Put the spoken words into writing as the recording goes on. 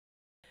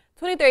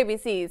23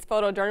 ABC's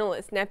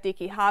photojournalist Nefty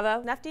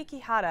Quijada. Nefty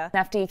Quijada.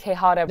 Nefty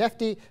Quijada.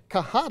 Nefty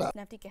Quijada.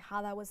 Nefty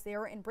Quijada was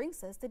there and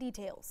brings us the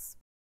details.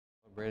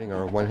 Celebrating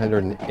our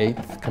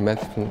 108th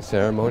commencement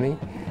ceremony.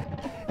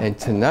 And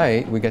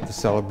tonight we get to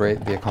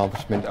celebrate the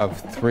accomplishment of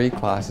 3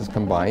 classes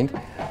combined.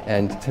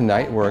 And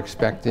tonight we're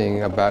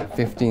expecting about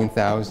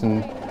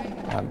 15,000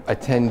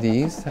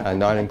 attendees,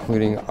 not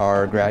including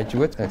our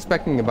graduates,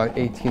 expecting about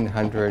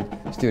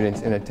 1,800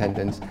 students in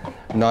attendance,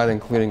 not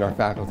including our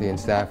faculty and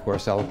staff who are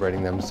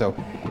celebrating them. So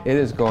it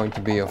is going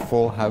to be a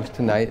full house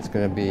tonight. It's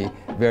going to be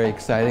very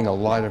exciting, a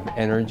lot of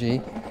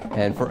energy,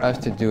 and for us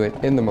to do it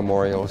in the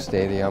Memorial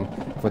Stadium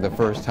for the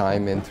first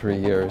time in 3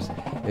 years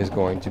is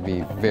going to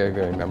be very,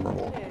 very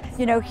memorable.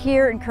 You know,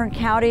 here in Kern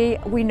County,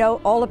 we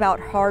know all about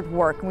hard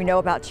work. We know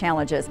about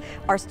challenges.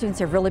 Our students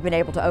have really been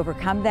able to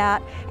overcome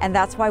that, and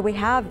that's why we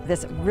have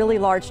this really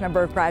large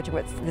number of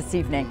graduates this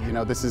evening. You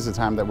know, this is a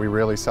time that we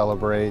really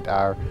celebrate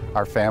our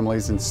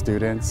families and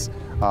students.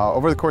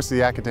 Over the course of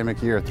the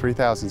academic year,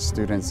 3,000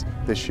 students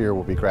this year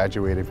will be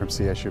graduating from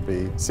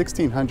CSUB,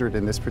 1,600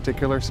 in this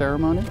particular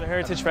ceremony. The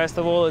Heritage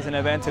Festival is an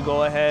event to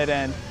go ahead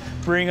and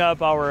bring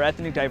up our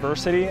ethnic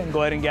diversity and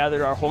go ahead and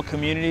gather our whole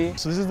community.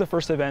 So this is the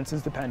first event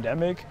since the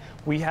pandemic.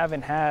 We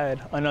haven't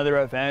had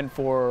another event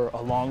for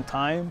a long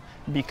time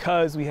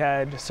because we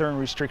had certain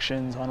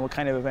restrictions on what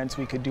kind of events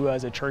we could do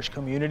as a church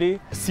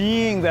community.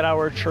 Seeing that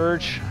our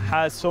church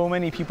has so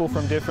many people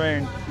from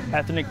different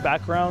ethnic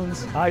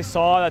backgrounds, I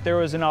saw that there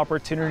was an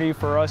opportunity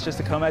for us just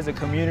to come as a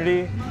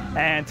community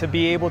and to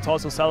be able to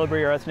also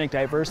celebrate our ethnic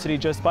diversity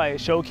just by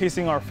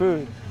showcasing our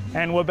food.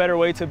 And what better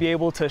way to be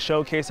able to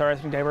showcase our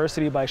ethnic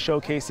diversity by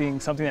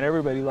showcasing something that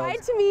everybody loves.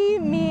 Pride to me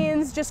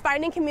means just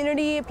finding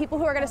community, people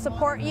who are going to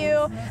support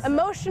you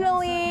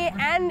emotionally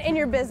and in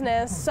your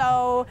business.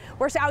 So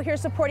we're out here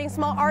supporting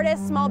small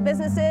artists, small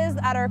businesses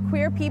that are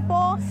queer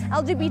people,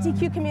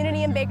 LGBTQ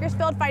community in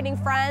Bakersfield, finding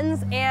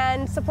friends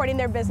and supporting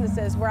their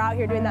businesses. We're out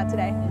here doing that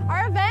today.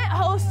 Our event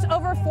hosts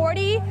over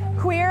 40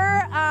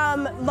 queer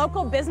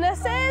local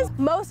businesses.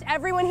 Most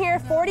everyone here,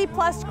 40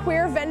 plus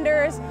queer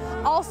vendors,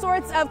 all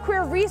sorts of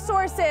queer resources,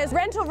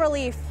 rental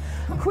relief,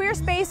 queer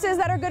spaces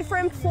that are good for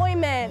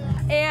employment,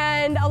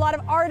 and a lot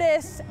of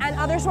artists and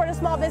other sort of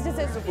small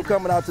businesses. We're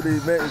coming out to the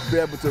event is to be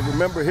able to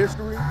remember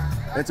history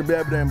and to be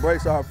able to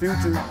embrace our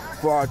future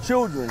for our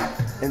children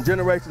and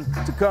generations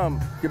to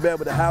come to be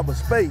able to have a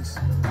space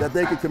that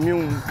they can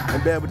commune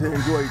and be able to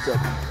enjoy each other.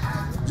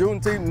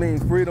 Juneteenth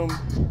means freedom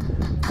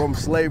from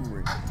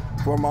slavery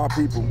from our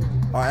people.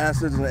 Our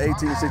ancestors in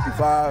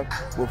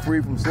 1865 were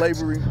free from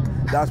slavery.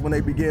 That's when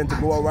they began to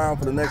go around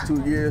for the next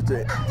 2 years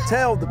to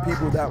tell the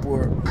people that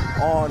were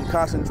on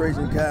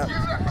concentration camps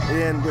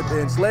and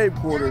within slave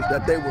quarters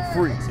that they were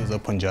free. This is a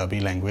Punjabi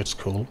language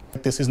school.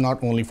 This is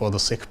not only for the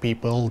Sikh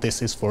people,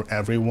 this is for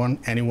everyone.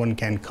 Anyone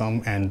can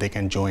come and they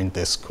can join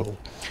this school.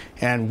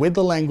 And with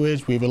the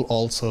language, we will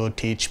also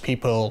teach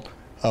people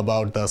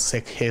about the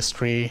Sikh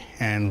history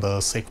and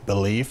the Sikh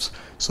beliefs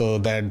so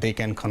that they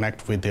can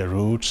connect with their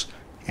roots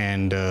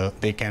and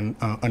they can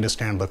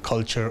understand the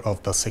culture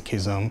of the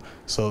Sikhism.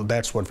 So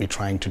that's what we're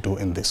trying to do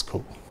in this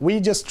school.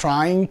 We're just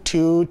trying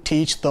to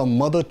teach the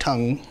mother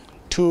tongue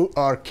to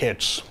our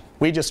kids.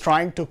 We're just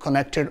trying to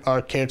connect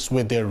our kids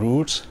with their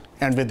roots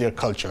and with their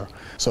culture.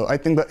 So I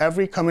think that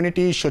every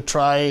community should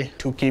try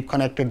to keep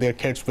connected their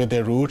kids with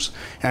their roots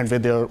and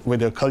with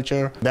their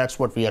culture. That's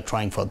what we are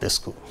trying for this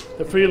school.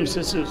 The Freedom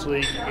Assistance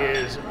League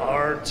is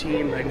our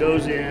team that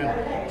goes in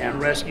and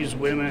rescues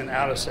women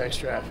out of sex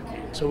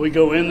trafficking. So we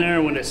go in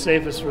there when it's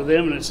safest for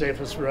them and it's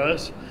safest for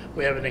us.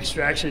 We have an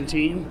extraction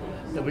team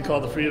that we call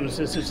the Freedom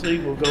Assistance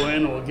League. We'll go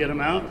in and we'll get them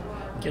out,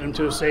 get them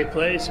to a safe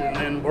place, and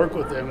then work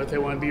with them if they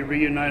want to be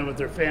reunited with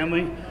their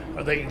family,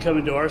 or they can come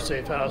into our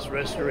safe house,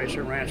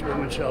 Restoration Ranch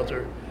Women's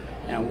Shelter,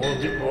 and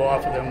we'll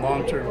offer them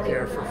long-term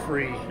care for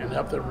free and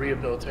help them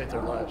rehabilitate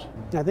their lives.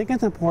 I think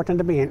it's important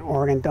to be an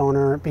organ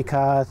donor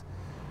because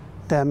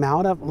the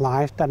amount of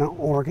lives that an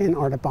organ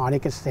or the body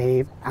could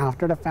save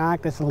after the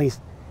fact is at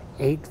least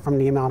 8 from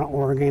the amount of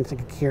organs that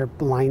could cure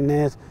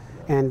blindness,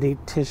 and the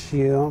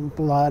tissue,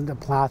 blood, the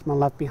plasma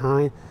left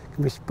behind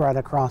can be spread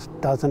across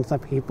dozens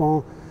of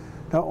people.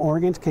 The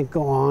organs can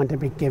go on to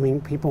be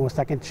giving people a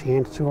second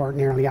chance who are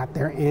nearly at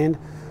their end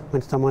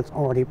when someone's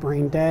already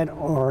brain dead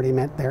or already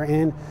met their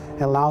end.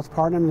 It allows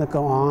part of them to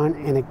go on,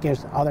 and it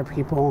gives other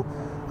people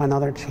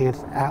another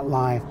chance at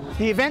life.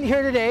 The event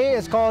here today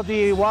is called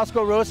the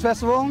Wasco Rose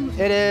Festival.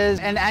 It is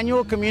an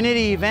annual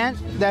community event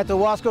that the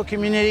Wasco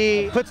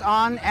community puts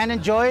on and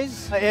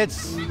enjoys.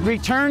 It's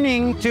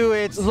returning to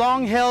its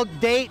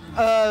long-held date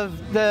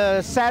of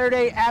the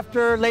Saturday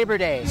after Labor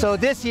Day. So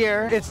this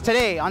year, it's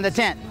today on the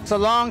 10th. It's a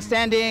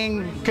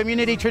long-standing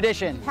community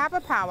tradition. Have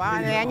a powwow,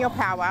 an annual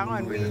powwow,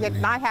 and we had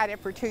not had it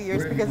for 2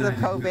 years because of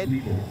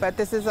COVID, but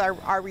this is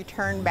our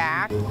return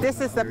back.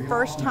 This is the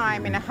first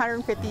time in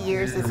 150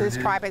 years that this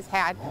tribe has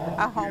had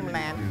a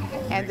homeland,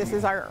 and this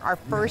is our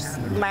first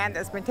land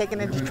that's been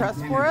taken into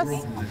trust for us,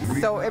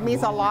 so it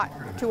means a lot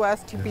to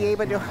us to be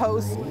able to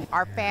host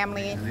our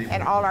family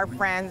and all our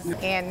friends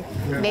and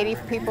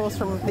Native peoples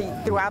from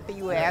throughout the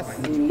U.S.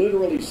 You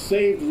literally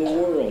saved the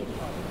world.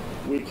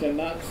 We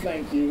cannot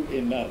thank you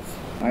enough.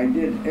 I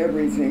did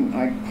everything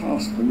I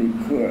possibly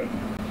could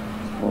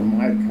for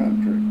my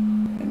country,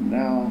 and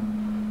now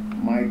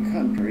my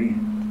country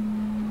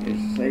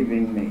is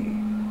saving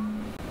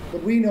me.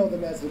 But we know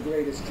them as the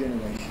greatest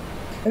generation.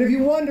 And if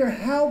you wonder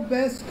how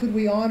best could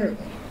we honor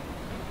them,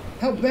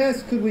 how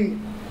best could we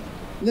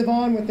live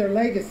on with their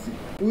legacy,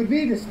 it would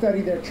be to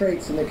study their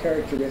traits and their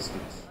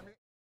characteristics.